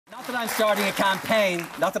that I'm starting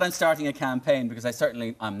a campaign, because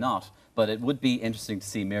I'm not, but it would be interesting to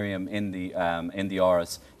see Miriam in the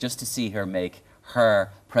Auras, just to see her make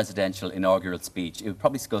her presidential inaugural speech. It would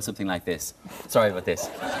probably go something like this. Sorry about this.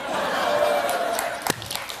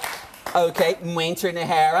 Okay, Winter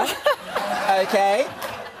Nahara. Okay.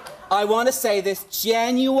 I want to say this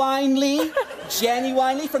genuinely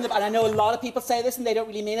from the... And I know a lot of people say this and they don't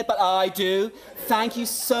really mean it, but I do. Thank you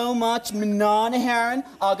so much, Mná Naharan,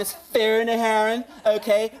 August Fear Naharan,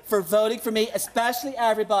 okay, for voting for me, especially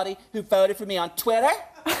everybody who voted for me on Twitter.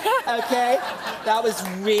 Okay? That was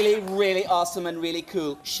really, really awesome and really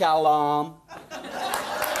cool. Shalom.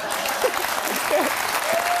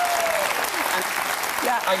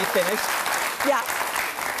 Yeah. Are you finished? Yeah.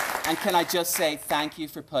 And can I just say thank you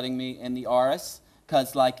for putting me in the Auras?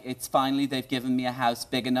 Because, like, it's finally, they've given me a house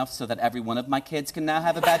big enough so that every one of my kids can now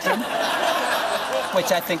have a bedroom.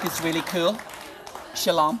 Which I think is really cool.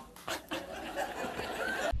 Shalom.